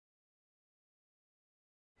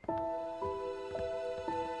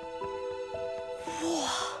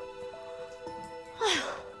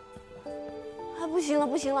行了，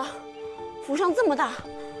不行了，府上这么大，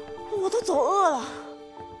我都走饿了。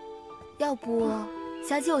要不，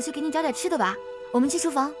小姐，我去给你找点吃的吧。我们去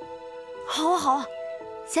厨房。好啊，好啊。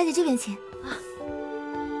小姐这边请。啊。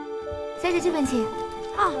小姐这边请。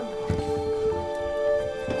啊。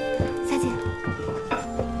小姐。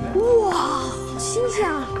哇，好新鲜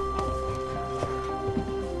啊！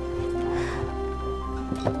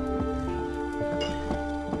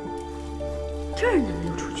这儿能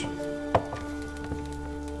溜出去。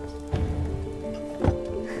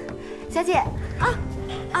小姐。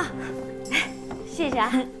啊，谢谢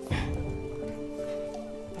啊。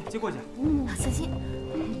接过去。小心。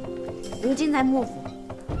如今在幕府，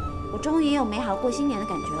我终于也有美好过新年的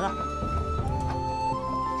感觉了。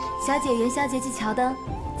小姐元宵节去瞧灯，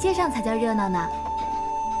街上才叫热闹呢。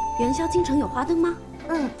元宵京城有花灯吗？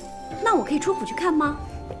那我可以出府去看吗？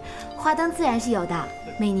花灯自然是有的，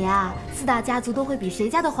每年啊，4大家族都会比谁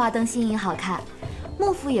家的花灯新颖好看。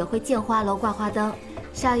幕府也会建花楼挂花灯，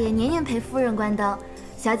少爷年年陪夫人观灯，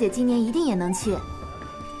小姐今年一定也能去。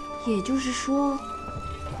也就是说，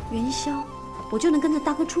元宵我就能跟着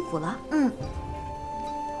大哥出府了。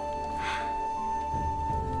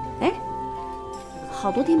哎，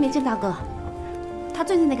好多天没见大哥，他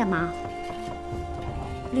最近在干嘛？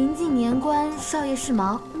临近年关，少爷事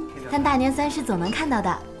忙，但大年30总能看到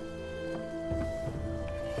的。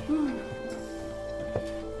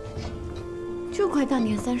就快大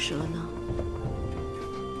年30了呢。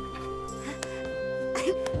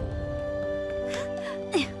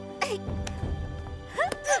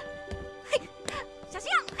小心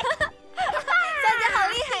啊！小姐好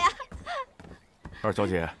厉害呀！二小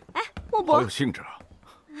姐，哎，莫伯，好有兴致啊！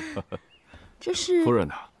这是夫人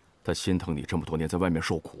呐，她心疼你这么多年在外面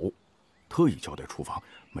受苦，特意交代厨房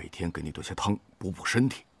每天给你炖些汤补补身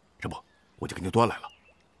体。这不，我就给你端来了，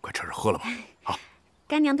快趁热喝了吧！啊，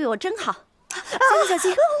干娘对我真好。小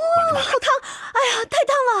心！好烫！哎呀，太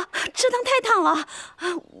烫了，这汤太烫了。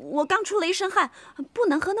我刚出了一身汗，不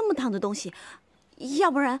能喝那么烫的东西，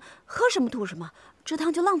要不然喝什么吐什么，这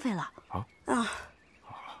汤就浪费了。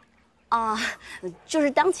就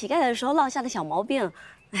是当乞丐的时候落下的小毛病。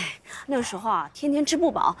哎，那时候啊，天天吃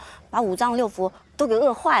不饱，把5脏6腑都给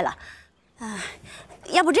饿坏了。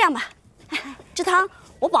要不这样吧，这汤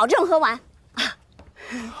我保证喝完。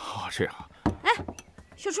这样。哎，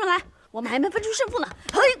秀春来。我们还没分出胜负呢。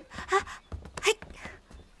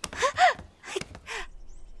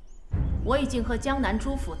我已经和江南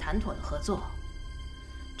朱府谈妥了合作，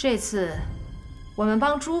这次我们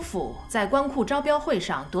帮朱府在官库招标会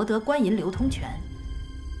上夺得官银流通权。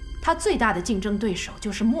他最大的竞争对手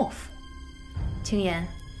就是莫府。青言，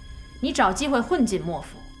你找机会混进莫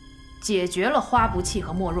府，解决了花不弃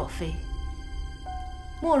和莫若飞。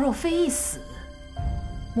莫若飞一死，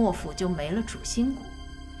莫府就没了主心骨。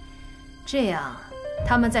这样，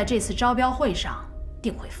他们在这次招标会上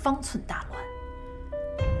定会方寸大乱。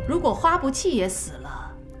如果花不弃也死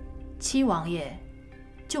了，七王爷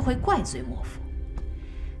就会怪罪莫府，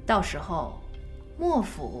到时候莫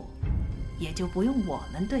府也就不用我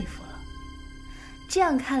们对付了。这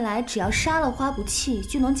样看来，只要杀了花不弃，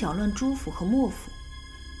就能搅乱朱府和莫府，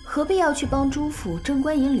何必要去帮朱府争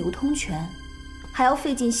官银流通权，还要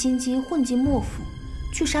费尽心机混进莫府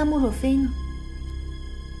去杀莫若飞呢？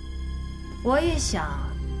我也想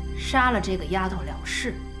杀了这个丫头了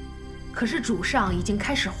事，可是主上已经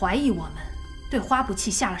开始怀疑我们对花不弃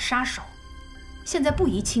下了杀手，现在不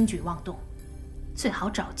宜轻举妄动，最好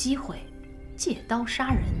找机会借刀杀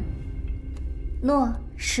人。诺，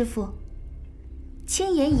师父，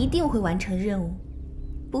青言一定会完成任务，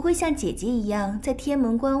不会像姐姐一样在天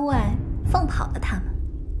门关外放跑了他们。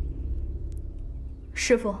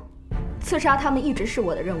师父，刺杀他们一直是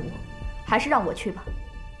我的任务，还是让我去吧。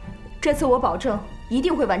这次我保证一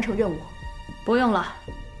定会完成任务。不用了，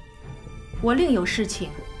我另有事情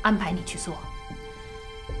安排你去做。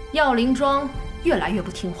耀灵庄越来越不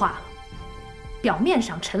听话了，表面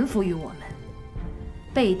上臣服于我们，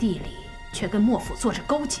背地里却跟莫府做着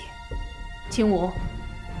勾结。青武，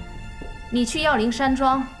你去耀灵山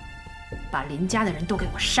庄，把林家的人都给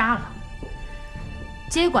我杀了。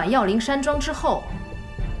接管耀灵山庄之后，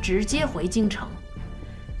直接回京城。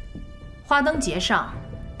花灯节上，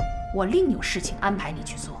我另有事情安排你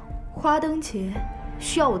去做。花灯节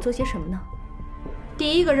需要我做些什么呢？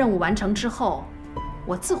第一个任务完成之后，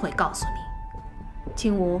我自会告诉你。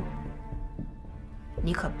青武，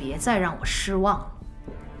你可别再让我失望了。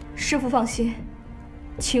师父放心，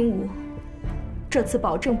青武这次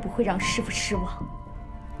保证不会让师父失望。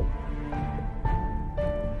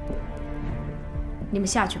你们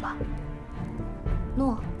下去吧。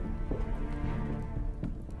诺。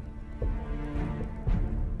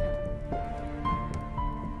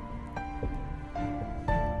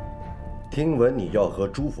听闻你要和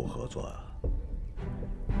朱府合作啊？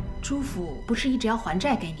朱府不是一直要还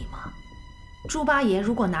债给你吗？朱八爷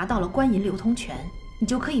如果拿到了官银流通权，你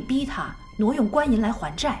就可以逼他挪用官银来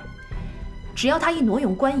还债。只要他一挪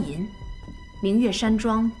用官银，明月山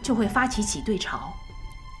庄就会发起挤兑潮。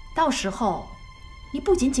到时候，你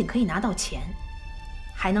不仅仅可以拿到钱，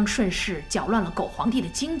还能顺势搅乱了狗皇帝的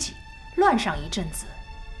经济，乱上一阵子，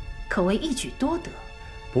可谓一举多得。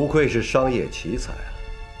不愧是商业奇才啊！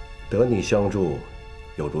得你相助，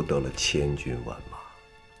犹如得了千军万马。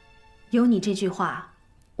有你这句话，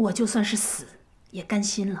我就算是死也甘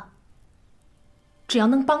心了。只要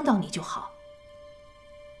能帮到你就好。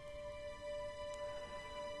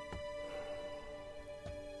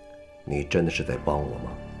你真的是在帮我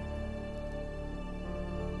吗？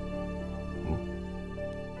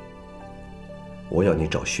我要你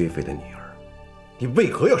找薛飞的女儿，你为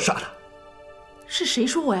何要杀她？是谁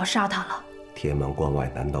说我要杀她了？天门关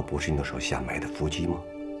外难道不是你的手下埋的伏击吗？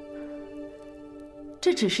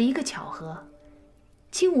这只是一个巧合。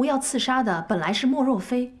青吴要刺杀的本来是莫若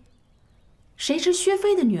飞，谁知薛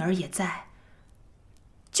飞的女儿也在。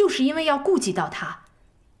就是因为要顾及到她，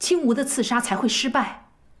青吴的刺杀才会失败。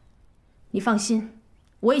你放心，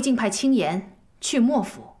我已经派青岩去莫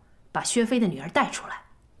府把薛飞的女儿带出来。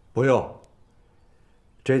不用，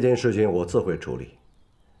这件事情我自会处理，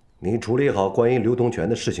你处理好关于流通权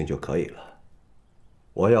的事情就可以了。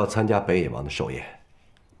我要参加北野王的寿宴。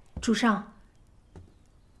主上，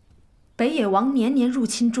北野王年年入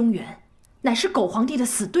侵中原，乃是狗皇帝的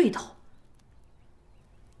死对头。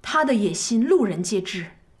他的野心路人皆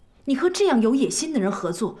知，你和这样有野心的人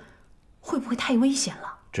合作，会不会太危险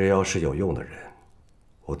了？只要是有用的人，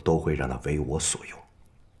我都会让他为我所用。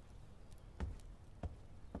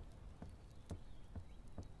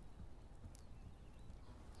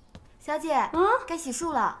小姐，该洗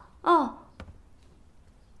漱了。哦。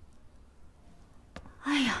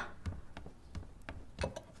哎呀，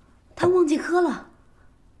汤忘记喝了。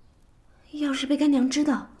要是被干娘知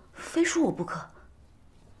道，非说我不可。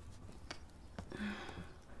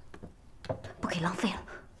不可以浪费了。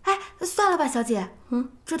哎，算了吧，小姐。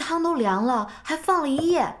这汤都凉了，还放了一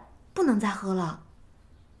夜，不能再喝了。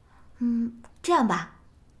这样吧，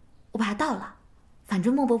我把它倒了，反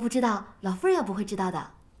正莫伯不知道，老夫人也不会知道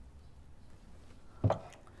的。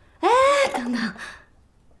哎，等等，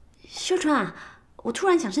秀春啊，我突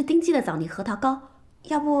然想吃丁记的枣泥核桃糕，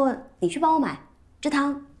要不你去帮我买，这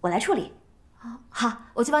汤我来处理。好，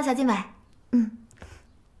我去帮小姐买。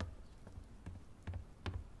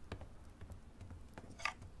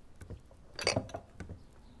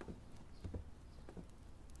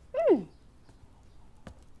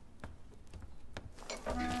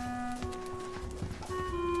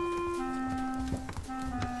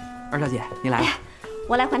二小姐，您来了。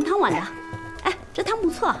我来还汤碗的。哎，这汤不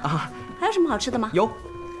错啊。还有什么好吃的吗？有，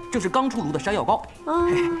这是刚出炉的山药糕。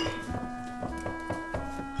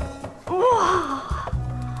哇，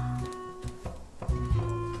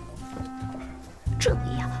这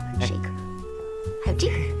样，这个，还有这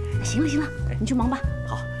个。行了行了，你去忙吧。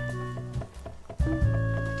好。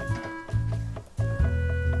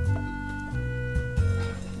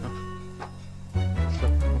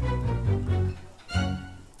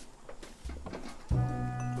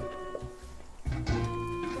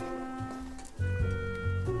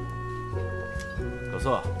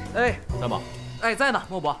色，哎，在吗？哎，在呢，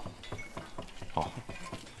莫伯。好，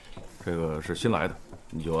这个是新来的，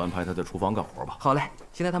你就安排他在厨房干活吧。好嘞，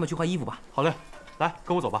先带他们去换衣服吧。好嘞，来，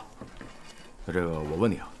跟我走吧。那这个我问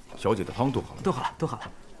你啊，小姐的汤炖好了吗？炖好了，炖好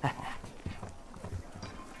了。哎，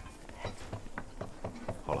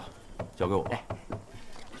好了，交给我吧。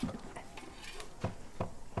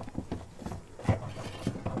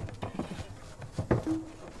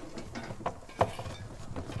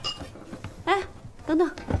等等，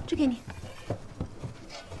这给你。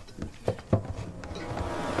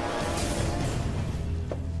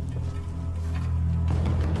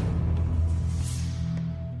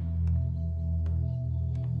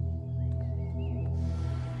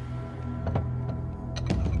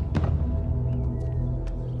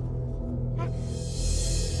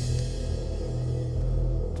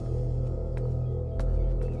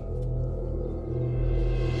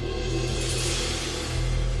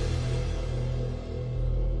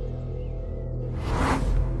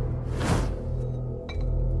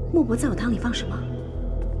莫伯在我汤里放什么？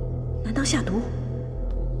难道下毒？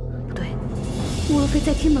不对，莫若飞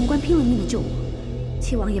在天门关拼了命的救我，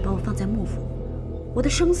七王爷把我放在幕府，我的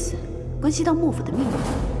生死关系到幕府的命运，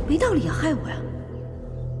没道理要害我呀。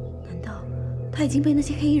难道他已经被那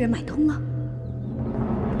些黑衣人买通了？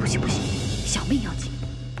不行不行，小命要紧，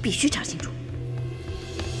必须查清楚。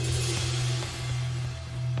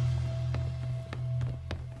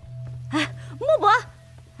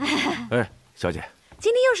小姐，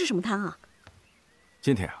今天又是什么汤啊？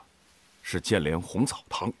今天啊，是建莲红枣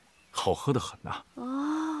汤，好喝的很呐。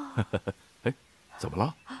哦。哎，怎么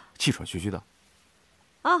了？气喘吁吁的。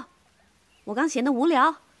哦，我刚闲得无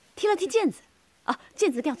聊，踢了踢毽子，啊，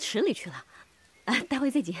毽子掉池里去了，待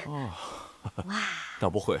会再捡。哦。哇。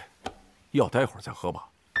那不会，要待会儿再喝吧？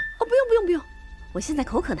哦，不用，我现在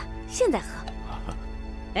口渴呢，现在喝。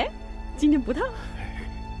哎，今天不烫。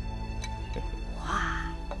哇。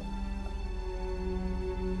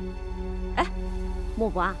哎，莫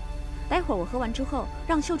伯啊，待会儿我喝完之后，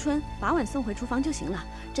让秀春把碗送回厨房就行了。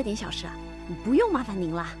这点小事啊，不用麻烦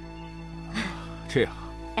您了。这样。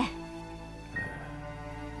哎。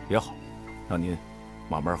也好，让您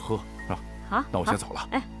慢慢喝，是吧？好。那我先走了。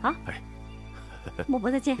哎，好。哎。莫伯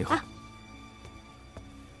再见啊！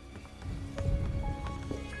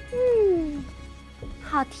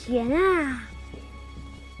好甜啊！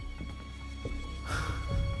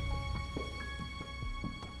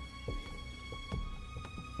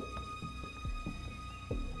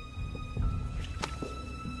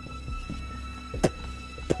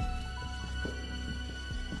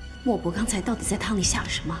莫伯刚才到底在汤里下了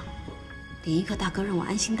什么？连一个大哥让我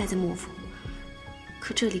安心待在莫府。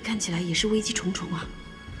可这里看起来也是危机重重啊！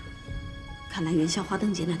看来元宵花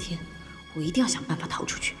灯节那天，我一定要想办法逃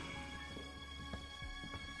出去。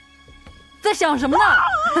在想什么呢？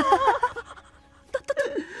大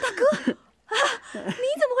哥，你怎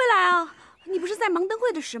么会来啊？你不是在忙灯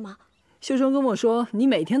会的事吗？秀春跟我说，你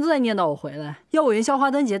每天都在念叨我回来，要我元宵花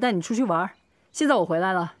灯节带你出去玩。现在我回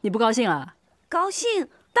来了，你不高兴啊？高兴，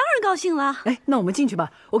当然高兴了。哎，那我们进去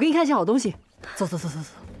吧，我给你看些好东西。走，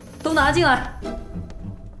都拿进来。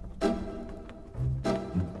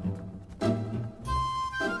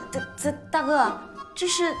大哥，这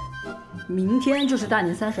是……明天就是大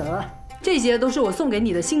年30了，这些都是我送给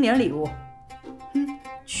你的新年礼物。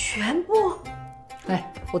全部？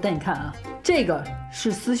哎，我带你看啊，这个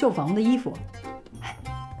是丝绣坊的衣服，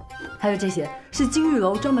还有这些是金玉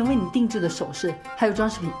楼专门为你定制的首饰，还有装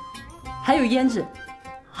饰品，还有胭脂。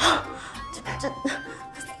啊，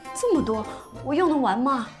这么多，我用得完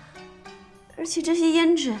吗？而且这些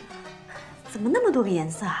胭脂怎么那么多个颜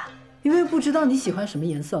色啊？因为不知道你喜欢什么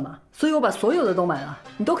颜色嘛，所以我把所有的都买了，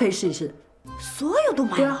你都可以试一试。所有都买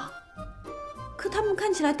了？对啊。可它们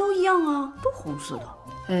看起来都一样啊，都红色的。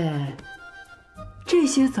哎，这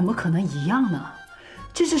些怎么可能一样呢？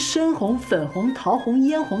这是深红、粉红、桃红、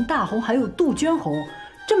嫣红、大红，还有杜鹃红，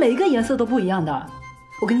这每一个颜色都不一样的。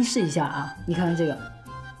我给你试一下啊，你看看这个，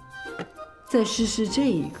再试试这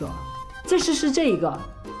一个，再试试这个，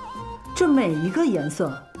这每一个颜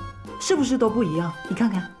色是不是都不一样？你看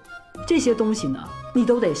看。这些东西呢，你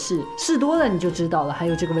都得试，试多了你就知道了。还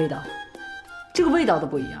有这个味道，这个味道都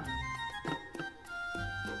不一样，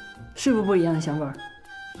是不是不一样的香味儿？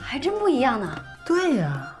还真不一样呢。对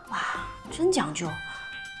呀。哇，真讲究。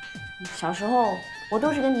小时候我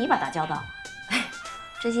都是跟泥巴打交道，哎，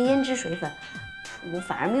这些胭脂水粉，我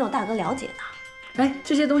反而没有大哥了解呢。哎，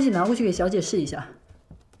这些东西拿过去给小姐试一下，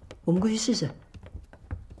我们过去试试。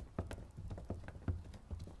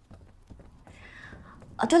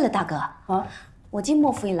哦，对了，大哥啊，我进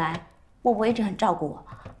莫府以来，莫伯一直很照顾我。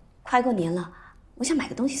快过年了，我想买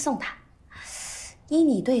个东西送他。依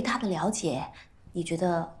你对他的了解，你觉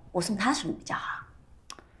得我送他什么比较好？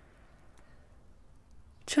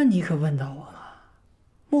这你可问到我了。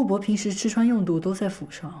莫伯平时吃穿用度都在府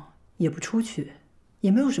上，也不出去，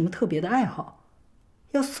也没有什么特别的爱好，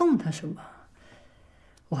要送他什么，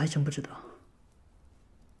我还真不知道。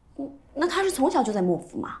那他是从小就在莫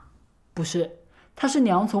府吗？不是。她是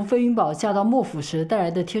娘从飞云堡嫁到莫府时带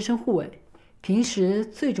来的贴身护卫，平时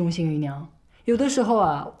最忠心于娘。有的时候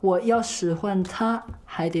啊，我要使唤她，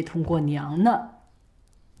还得通过娘呢。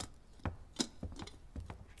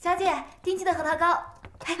小姐，丁记的核桃糕。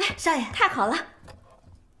哎，少爷，太好了。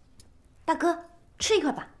大哥，吃一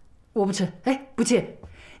块吧。我不吃。哎，不气。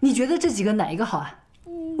你觉得这几个哪一个好啊？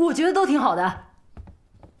我觉得都挺好的。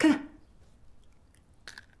看看。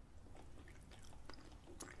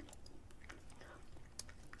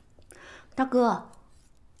大哥，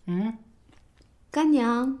干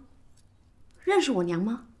娘认识我娘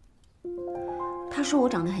吗？她说我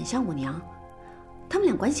长得很像我娘，他们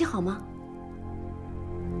俩关系好吗？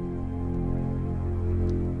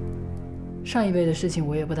上一辈的事情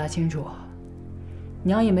我也不大清楚，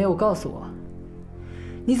娘也没有告诉我。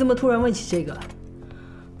你怎么突然问起这个？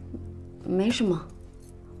没什么，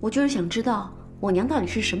我就是想知道我娘到底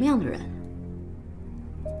是什么样的人。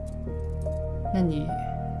那你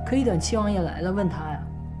可以等七王爷来了问他呀。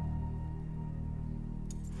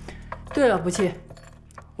对了，不弃，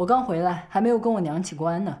我刚回来，还没有跟我娘请过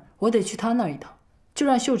安呢，我得去她那儿一趟。就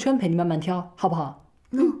让秀春陪你慢慢挑，好不好？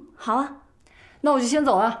嗯，好啊。那我就先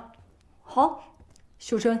走了。好，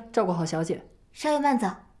秀春照顾好小姐。少爷慢走。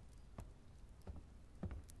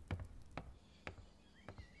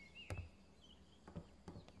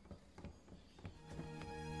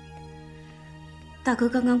大哥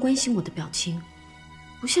刚刚关心我的表情，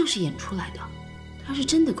不像是演出来的，他是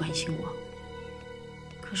真的关心我。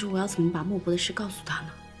可是我要怎么把莫伯的事告诉他呢？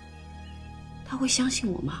他会相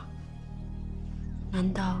信我吗？难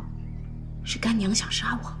道是干娘想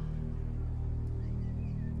杀我？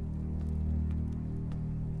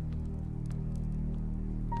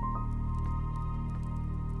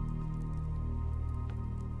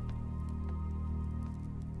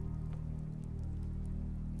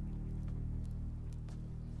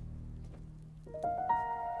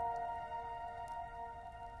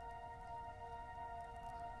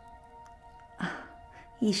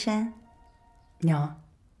一山，娘，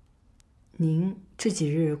您这几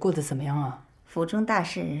日过得怎么样啊？府中大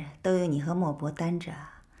事都由你和莫伯担着，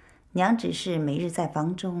娘只是每日在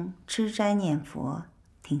房中吃斋念佛，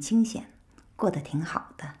挺清闲，过得挺好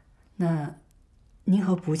的。那您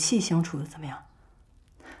和不弃相处的怎么样？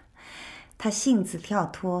他性子跳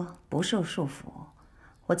脱，不受束缚，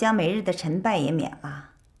我将每日的晨拜也免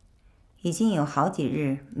了，已经有好几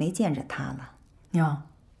日没见着他了。娘，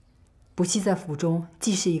不弃在府中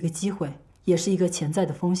既是一个机会，也是一个潜在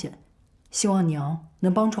的风险。希望娘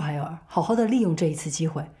能帮助孩儿好好的利用这一次机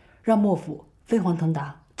会，让莫府飞黄腾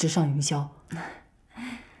达，直上云霄。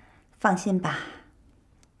放心吧，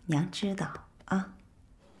娘知道啊。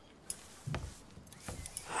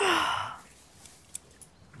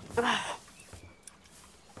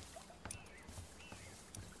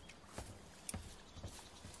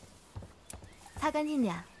擦干净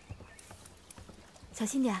点，小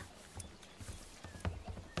心点。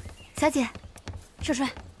小姐，秀春，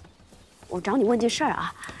我找你问件事儿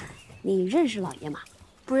啊，你认识老爷吗？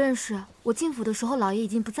不认识，我进府的时候老爷已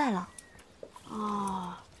经不在了。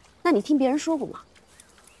哦，那你听别人说过吗？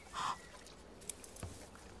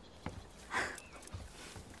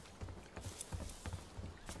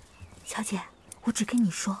小姐，我只跟你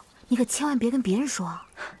说，你可千万别跟别人说。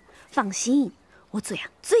放心，我嘴啊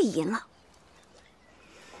最严了。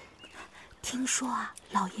听说啊，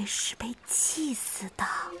老爷是被气死的。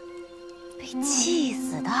被气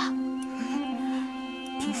死的？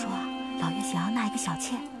听说啊，老爷想要纳一个小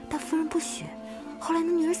妾，但夫人不许。后来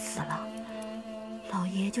那女儿死了，老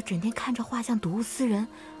爷就整天看着画像睹物思人，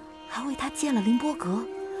还为她建了凌波阁。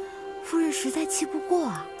夫人实在气不过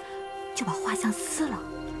啊，就把画像撕了。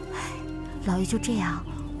唉，老爷就这样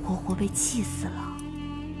活活被气死了。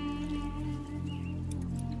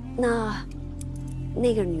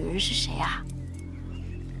那个女人是谁啊？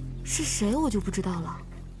是谁我就不知道了，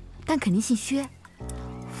但肯定姓薛。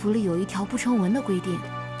府里有一条不成文的规定，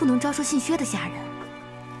不能招收姓薛的下人。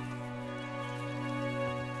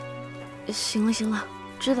行了行了，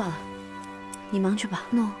知道了，你忙去吧。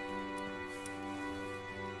诺。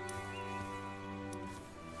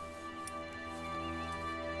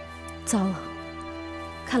糟了，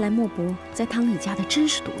看来莫伯在汤里加的真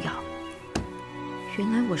是毒药。原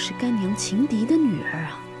来我是干娘情敌的女儿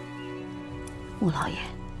啊！莫老爷，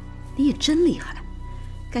你也真厉害，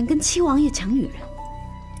敢跟七王爷抢女人，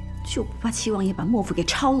就不怕七王爷把莫府给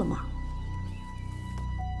抄了吗？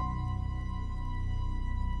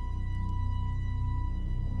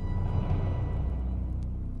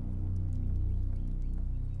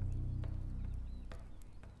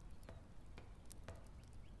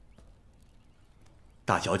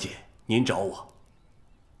大小姐，您找我。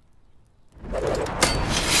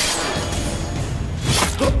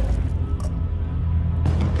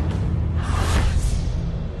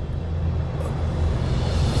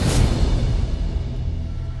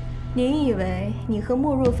您以为你和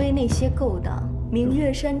莫若飞那些勾当，明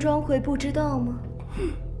月山庄会不知道吗？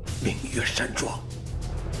明月山庄，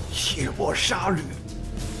卸磨杀驴，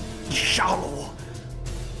你杀了我，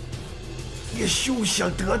也休想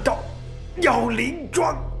得到药灵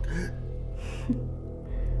庄。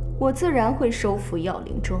我自然会收复药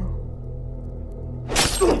灵庄。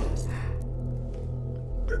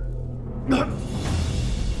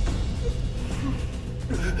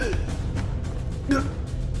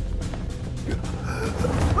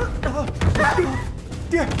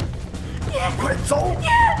爹，快走！爹，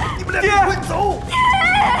你们两个快走！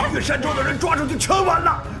明月山庄的人抓住就全完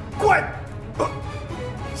了，快！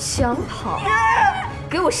想跑？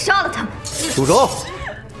给我杀了他们！住手！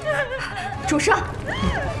主上，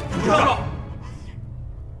住手！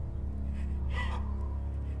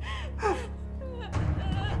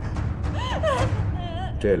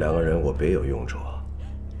这两个人我别有用处，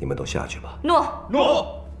你们都下去吧。诺。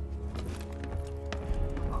诺。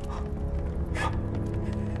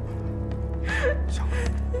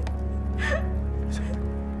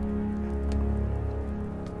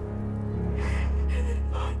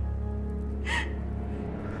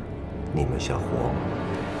你们想活吗？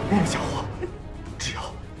我们想活，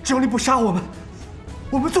只要你不杀我们，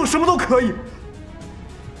我们做什么都可以。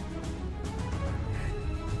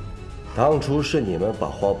当初是你们把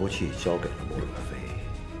花不弃交给了莫若飞，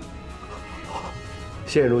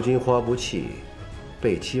现如今花不弃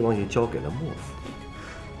被七王爷交给了莫府，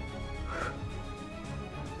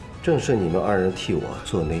正是你们二人替我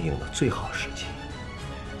做内应的最好时机。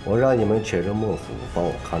我让你们且任莫府帮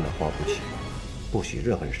我看着花不弃，不许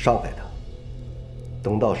任何人伤害他。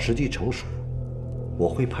等到时机成熟，我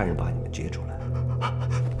会派人把你们接出来。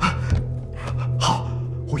好，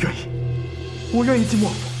我愿意进莫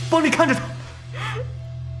府帮你看着他。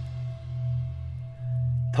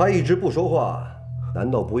他一直不说话，难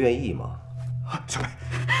道不愿意吗？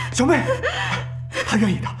小妹，他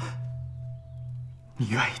愿意的，你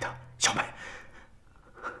愿意的，小妹。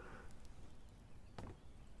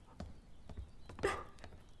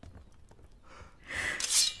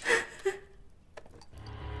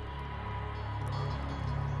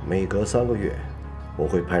每隔3个月，我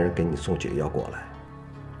会派人给你送解药过来。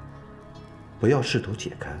不要试图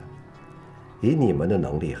解开，以你们的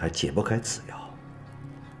能力还解不开此药。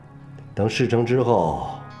等事成之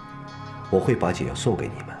后，我会把解药送给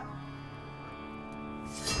你们，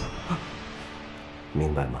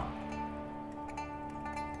明白吗？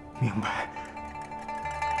明白。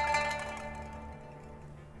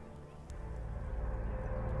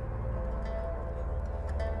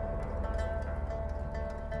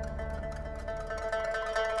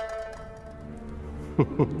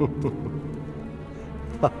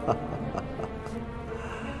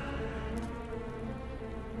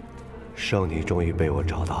圣女终于被我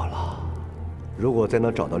找到了。如果再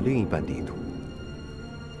能找到另一半地图，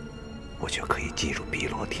我就可以进入碧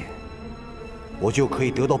罗天，我就可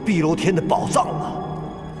以得到碧罗天的宝藏了。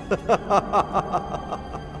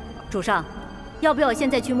主上，要不要现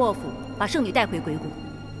在去莫府把圣女带回鬼谷？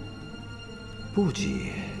不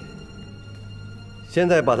急，现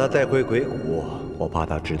在把她带回鬼谷，我怕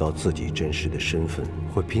她知道自己真实的身份，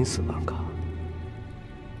会拼死顽抗。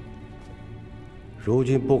如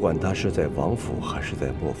今不管她是在王府还是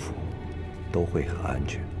在莫府，都会很安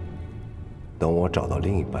全。等我找到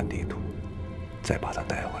另一半地图，再把她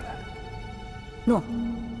带回来。诺。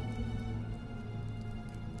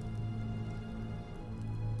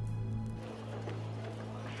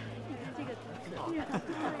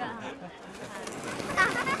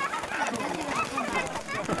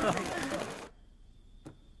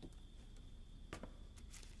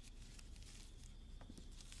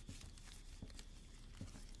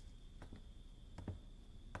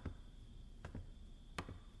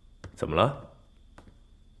怎么了？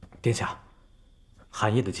殿下，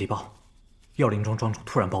寒夜的急报，药灵庄庄主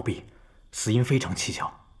突然暴毙，死因非常蹊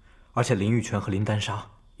跷，而且林玉泉和林丹莎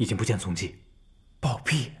已经不见踪迹。暴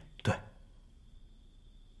毙？对。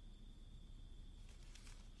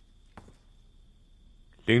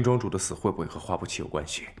林庄主的死会不会和花不弃有关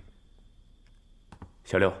系？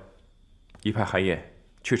小六，你派寒夜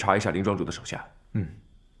去查一下林庄主的手下。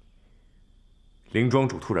林庄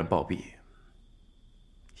主突然暴毙。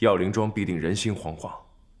药灵庄必定人心惶惶，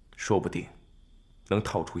说不定能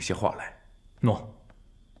套出一些话来。诺。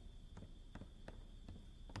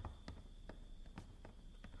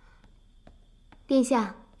殿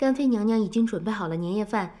下，甘妃娘娘已经准备好了年夜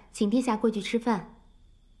饭，请殿下过去吃饭。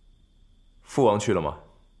父王去了吗？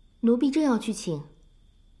奴婢正要去请。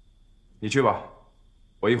你去吧，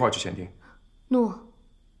我一会儿去前厅。诺。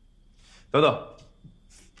等等，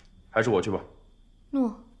还是我去吧。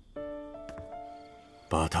诺。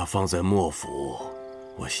把他放在莫府，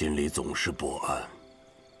我心里总是不安。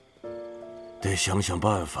得想想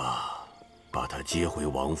办法，把他接回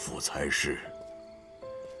王府才是。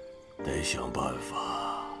得想办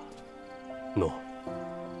法。诺。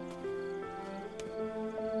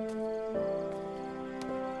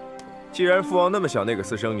既然父王那么想那个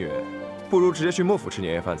私生女，不如直接去莫府吃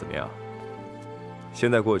年夜饭，怎么样？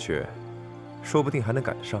现在过去，说不定还能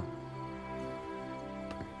赶得上。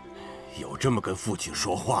有这么跟父亲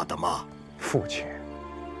说话的吗？父亲，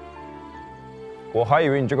我还以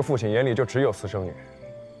为你这个父亲眼里就只有私生女，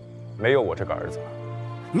没有我这个儿子了。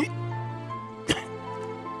你，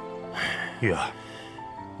月儿，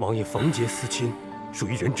王爷逢节思亲，属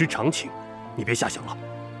于人之常情，你别瞎想了。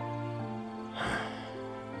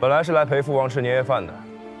本来是来陪父王吃年夜饭的，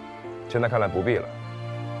现在看来不必了。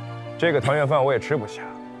这个团圆饭我也吃不下，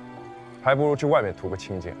还不如去外面图个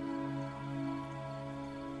清静。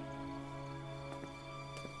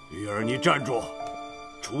玉儿，你站住！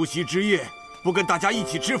除夕之夜不跟大家一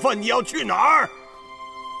起吃饭，你要去哪儿？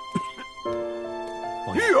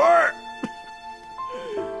玉儿。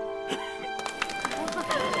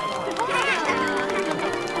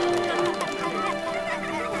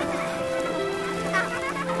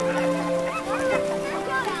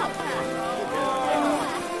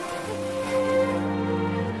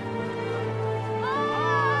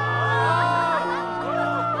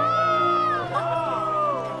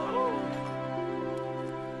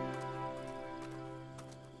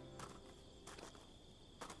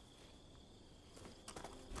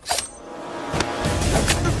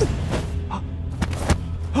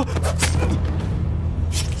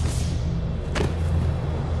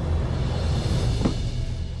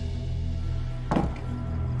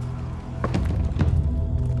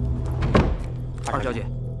 二小姐，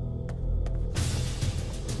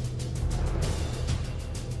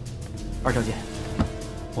二小姐，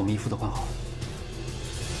我们衣服都换好了。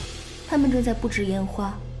他们正在布置烟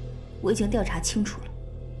花，我已经调查清楚了。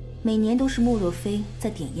每年都是莫若飞在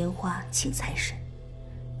点烟花请财神，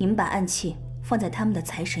你们把暗器放在他们的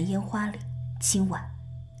财神烟花里，今晚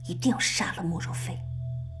一定要杀了莫若飞。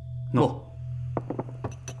诺。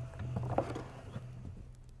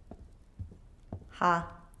好，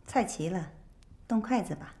菜齐了。 动筷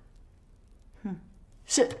子吧。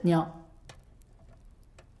是娘。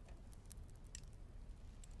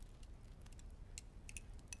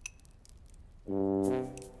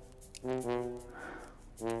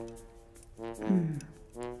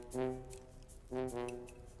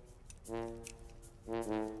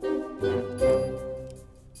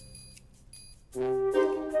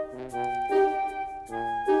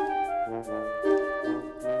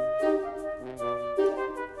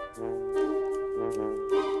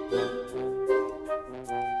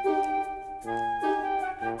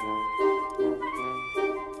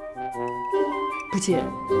不姐，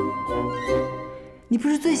你不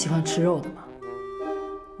是最喜欢吃肉的吗？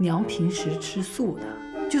娘平时吃素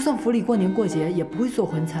的，就算府里过年过节也不会做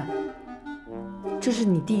荤菜。这是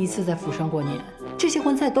你第一次在府上过年，这些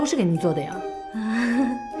荤菜都是给你做的呀。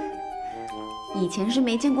以前是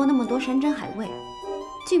没见过那么多山珍海味，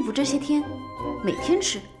进府这些天，每天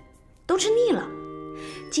吃，都吃腻了。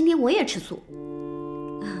今天我也吃素，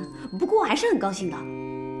不过我还是很高兴的。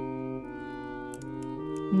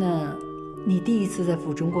那。 你第一次在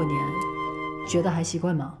府中过年，觉得还习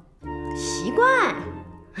惯吗？习惯。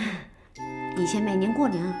以前每年过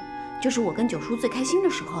年，就是我跟九叔最开心的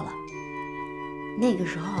时候了。那个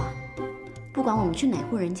时候啊，不管我们去哪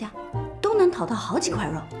户人家，都能讨到好几块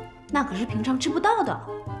肉，那可是平常吃不到的。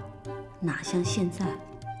哪像现在，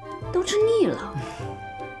都吃腻了。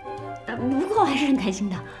不过我还是很开心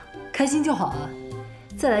的。开心就好啊。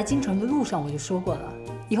在来京城的路上我就说过了。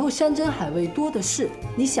 以后山珍海味多的是，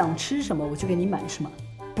你想吃什么我就给你买什么。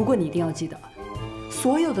不过你一定要记得，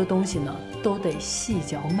所有的东西呢都得细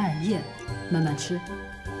嚼慢咽，慢慢吃。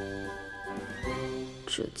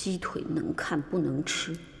这鸡腿能看不能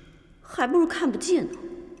吃，还不如看不见呢。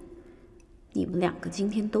你们两个今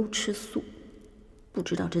天都吃素，不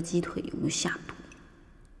知道这鸡腿有没有下毒。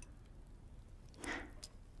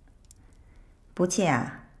不气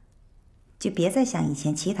啊，就别再想以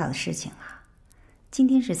前乞讨的事情了。 今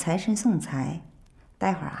天是财神送财，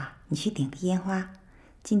待会儿啊，你去点个烟花。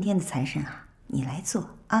今天的财神啊，你来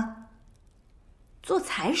做啊。做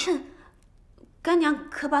财神，干娘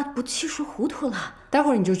可把不气说糊涂了。待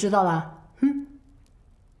会儿你就知道了。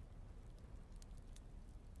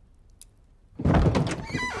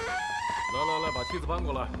来，把梯子搬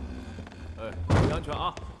过来。哎，注意安全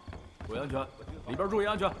啊！注意安全，里边注意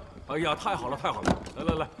安全。哎呀，太好了，太好了！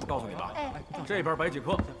来，我告诉你们啊，这边摆几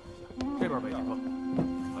颗，这边摆几颗。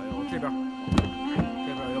 还有这边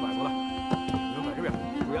也摆过来，你们摆这边，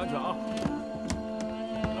注意安全啊！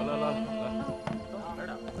来，有点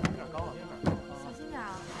高了，小心点啊！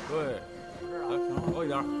对，来高一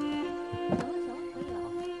点。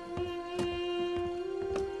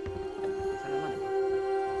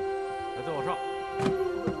来，再往上，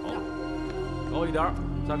好，高一点，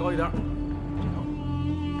再高一点。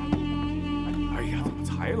哎呀，怎么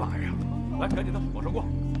才来呀？来，赶紧的，往上过，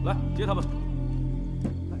来接他们。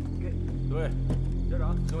 对，接着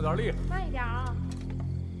啊，用点力，慢一点啊。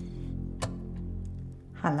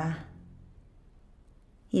好啦，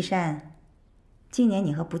一山，今年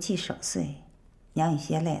你和不弃守岁，娘有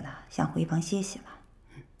些累了，想回房歇息了。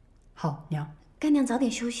好，娘。干娘早点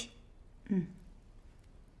休息。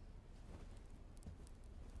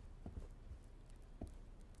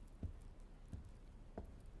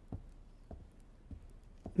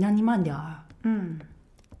娘，你慢点儿。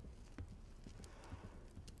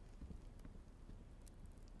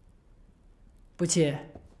不弃，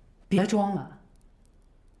别装了。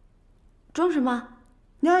装什么？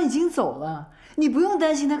娘已经走了，你不用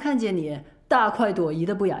担心她看见你大快朵颐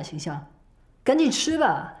的不雅形象。赶紧吃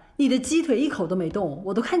吧，你的鸡腿一口都没动，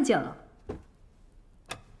我都看见了。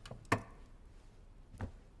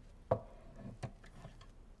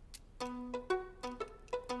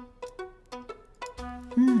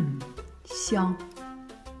香。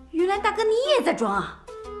原来大哥你也在装啊！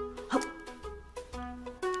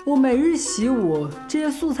我每日习武，这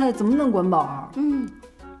些素菜怎么能管饱？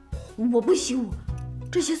我不习武，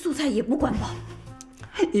这些素菜也不管饱。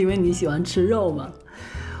因为你喜欢吃肉嘛。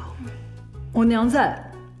我娘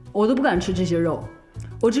在，我都不敢吃这些肉，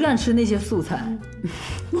我只敢吃那些素菜。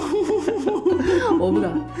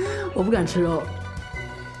我不敢吃肉。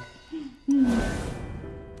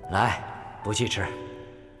来，不弃吃。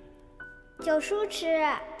九叔吃。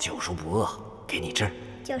九叔不饿，给你吃。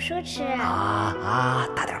九叔吃。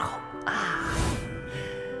大点口啊！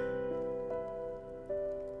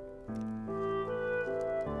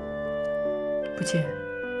不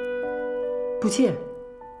弃，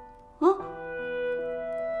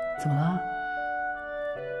怎么了？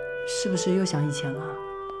是不是又想以前了？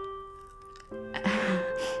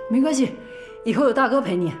没关系，以后有大哥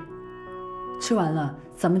陪你。吃完了，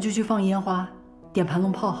咱们就去放烟花，点盘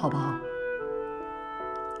龙炮，好不好？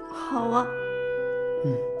好啊。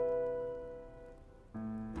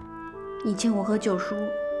以前我和九叔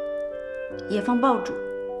也放爆竹，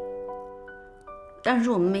但是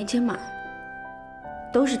我们没钱买，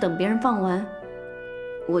都是等别人放完，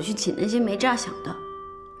我去请那些没炸响的。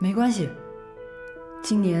没关系，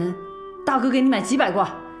今年大哥给你买几百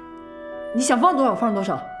挂，你想放多少放多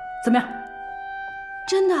少，怎么样？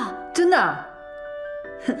真的？真的。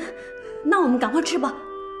那我们赶快吃吧，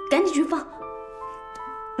赶紧去放。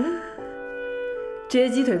这些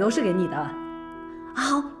鸡腿都是给你的。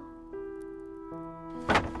好。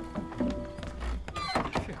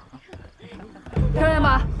漂亮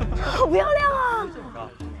吧？好漂亮啊！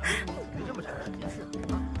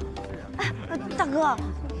大哥，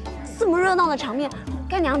这么热闹的场面，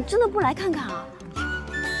干娘真的不来看看啊？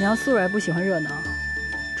娘素来不喜欢热闹，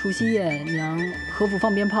除夕夜娘和府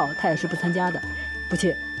放鞭炮，她也是不参加的。不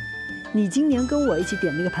弃，你今年跟我一起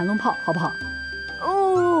点那个盘龙炮，好不好？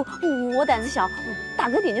我胆子小，大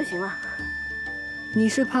哥点就行了。你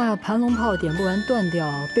是怕盘龙炮点不完断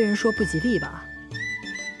掉，被人说不吉利吧？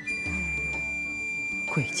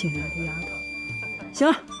鬼劲人的丫头。行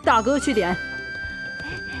了，大哥去点。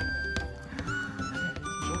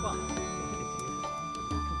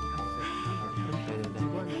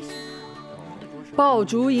爆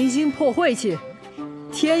竹迎新破晦气，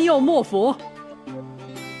天佑莫府。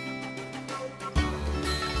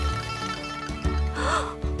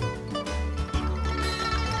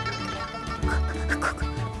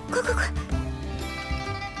快！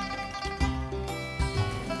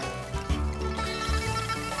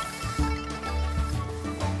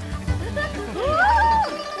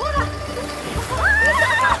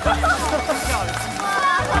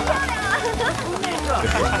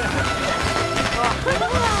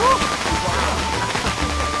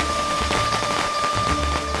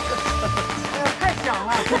太响了，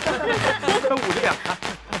跟舞这样。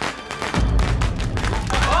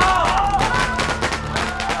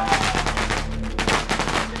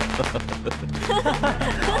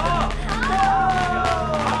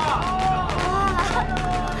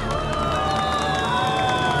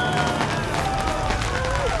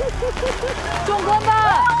壮观吧！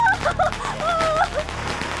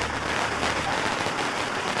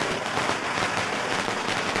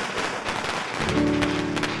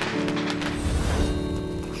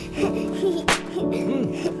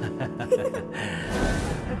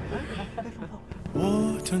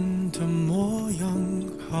我等的模样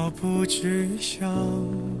毫不具象，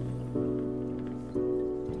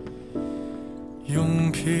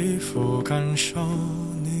用皮肤感受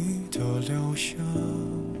你的留香，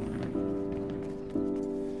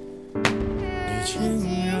你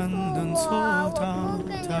竟然能做到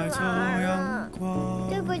带走阳光。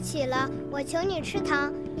对不起了，我求你吃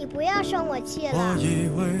糖，你不要生我气了。我以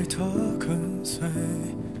为他跟随。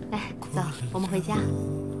来，走，我们回家。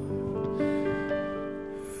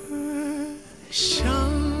像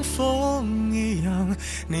风一样，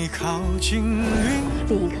你靠近云。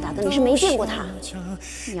另一个大哥，你是没见过他，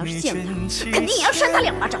你要是见过他，肯定也要扇他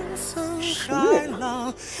2巴掌。什么人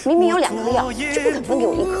啊！明明有2颗药，就不肯分给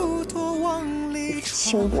我1颗。一副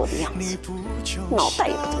轻薄的样子，脑袋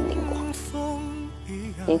也不曾灵光。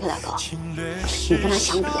林克大哥，你跟他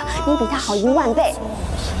相比啊，你比他好10000倍。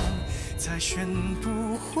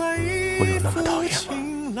我有那么讨厌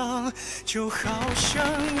吗？就好像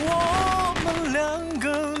我们两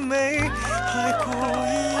个没爱过一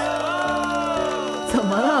样。怎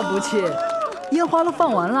么了，不去？烟花都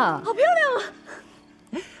放完了，好漂亮啊！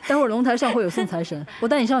待会儿龙台上会有送财神，我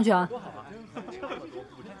带你上去啊。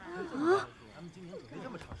啊？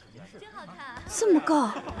这么高，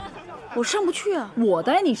我上不去啊。我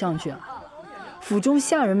带你上去啊。府中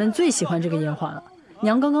下人们最喜欢这个烟花了，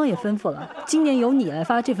娘刚刚也吩咐了，今年由你来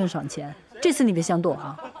发这份赏钱，这次你别想躲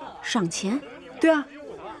啊。赏钱？对啊，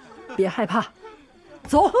别害怕，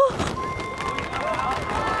走。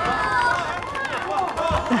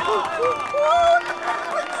大哥，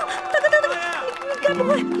你该不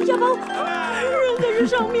会要把我扔在这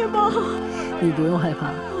上面吧？你不用害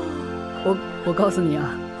怕，我告诉你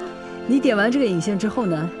啊，你点完这个引线之后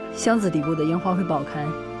呢，箱子底部的烟花会爆开，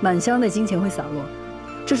满箱的金钱会洒落，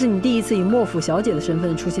这是你第一次以莫府小姐的身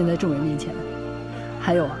份出现在众人面前。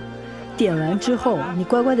还有啊，点完之后你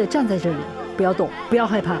乖乖的站在这里，不要动，不要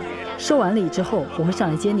害怕。收完礼之后，我会上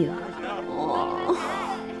来接你的。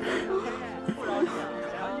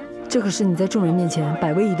这可是你在众人面前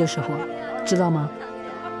摆威仪的时候，知道吗？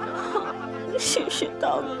谢谢大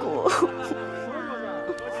哥。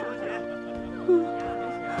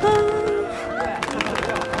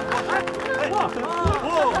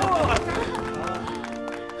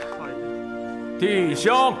弟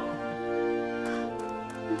兄，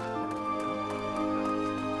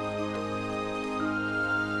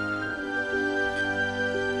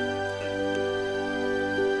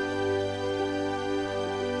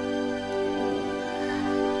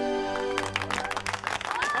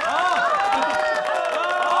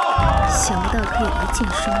想不到可以一箭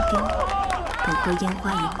双雕，等会烟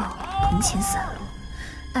花一爆，铜钱散落，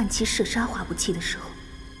暗器射杀花不弃的时候，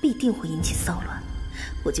必定会引起骚乱，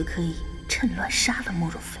我就可以趁乱杀了莫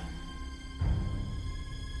若飞。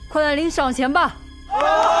快来领赏钱吧！小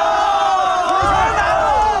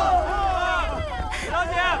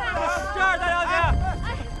姐，这儿的小姐，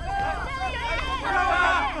大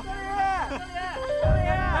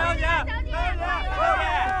小姐，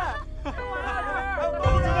我们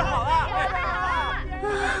准备好了，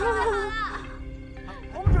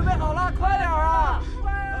我们准备好了，快点啊！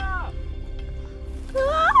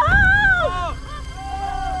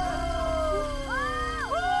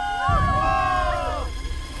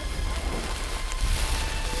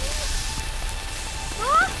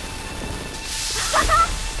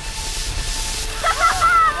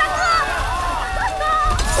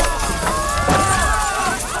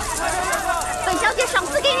本小姐赏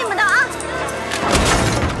赐给你们的啊！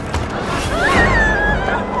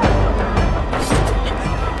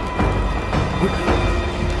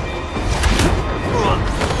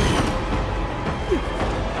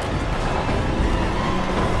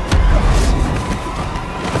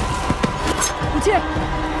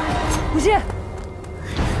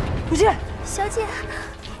不见，小姐，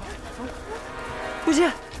不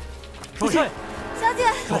见，少帅，小姐，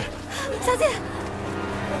小姐，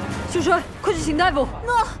秀帅，快去请大夫。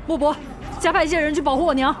诺，莫伯，加派一些人去保护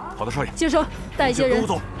我娘。好的，少爷。接生，带一些人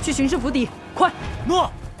去巡视府邸，快。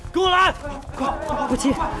诺，跟我来。快，不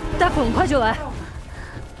急，大夫很快就来。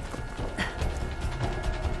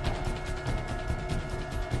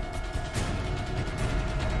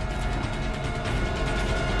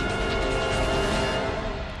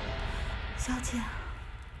小姐，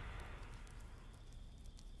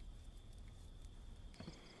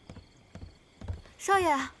少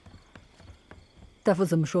爷，大夫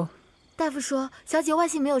怎么说？大夫说，小姐外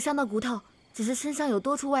形没有伤到骨头，只是身上有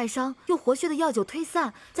多处外伤，用活血的药酒推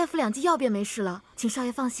散，再服2剂药便没事了，请少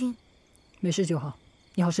爷放心。没事就好，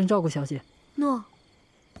你好生照顾小姐。诺。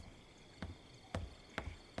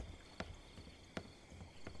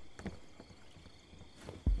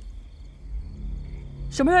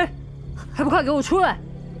什么人？还不快给我出来！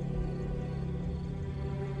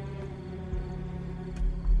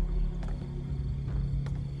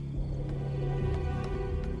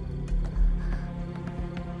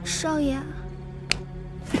少爷，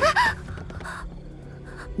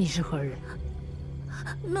你是何人？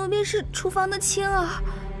奴婢是厨房的青儿。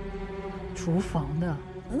厨房的？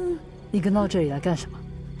你跟到这里来干什么？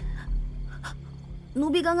奴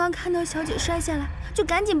婢刚刚看到小姐摔下来，就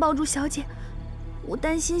赶紧抱住小姐。我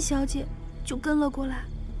担心小姐，就跟了过来。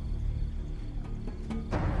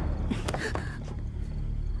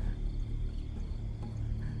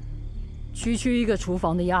区一个厨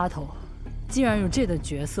房的丫头，竟然有这等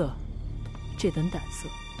角色，这等胆色，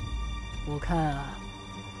我看啊，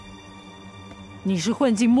你是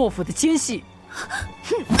混进莫府的奸细。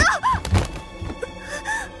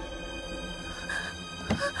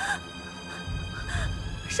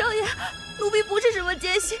少爷，奴婢不是什么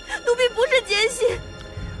奸细，奴婢不是奸细。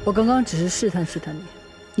我刚刚只是试探你，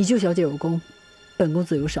你救小姐有功，本公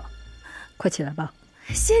子有赏，快起来吧。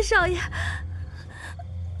谢少爷。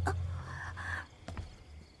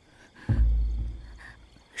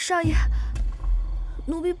少爷，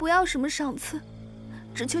奴婢不要什么赏赐，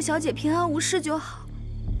只求小姐平安无事就好。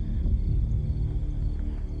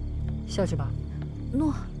下去吧。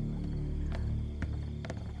诺。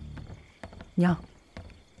娘，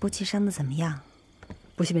不弃伤得怎么样？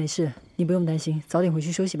不弃没事，你不用担心，早点回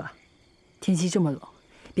去休息吧。天气这么冷，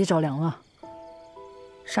别着凉了。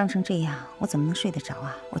伤成这样，我怎么能睡得着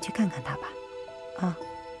啊？我去看看他吧。啊。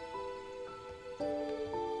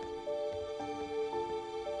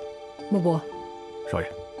莫伯，少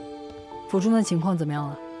爷，府中的情况怎么样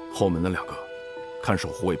了？后门的2个看守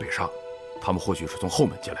护卫被杀，他们或许是从后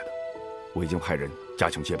门进来的。我已经派人加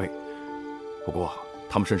强戒备，不过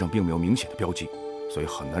他们身上并没有明显的标记，所以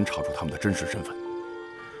很难查出他们的真实身份。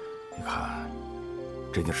你看，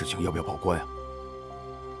这件事情要不要报官啊？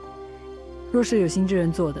若是有心之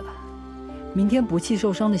人做的，明天不弃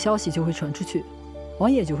受伤的消息就会传出去，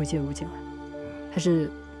王爷就会介入进来。还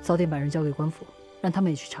是早点把人交给官府，让他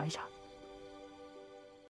们也去查一查。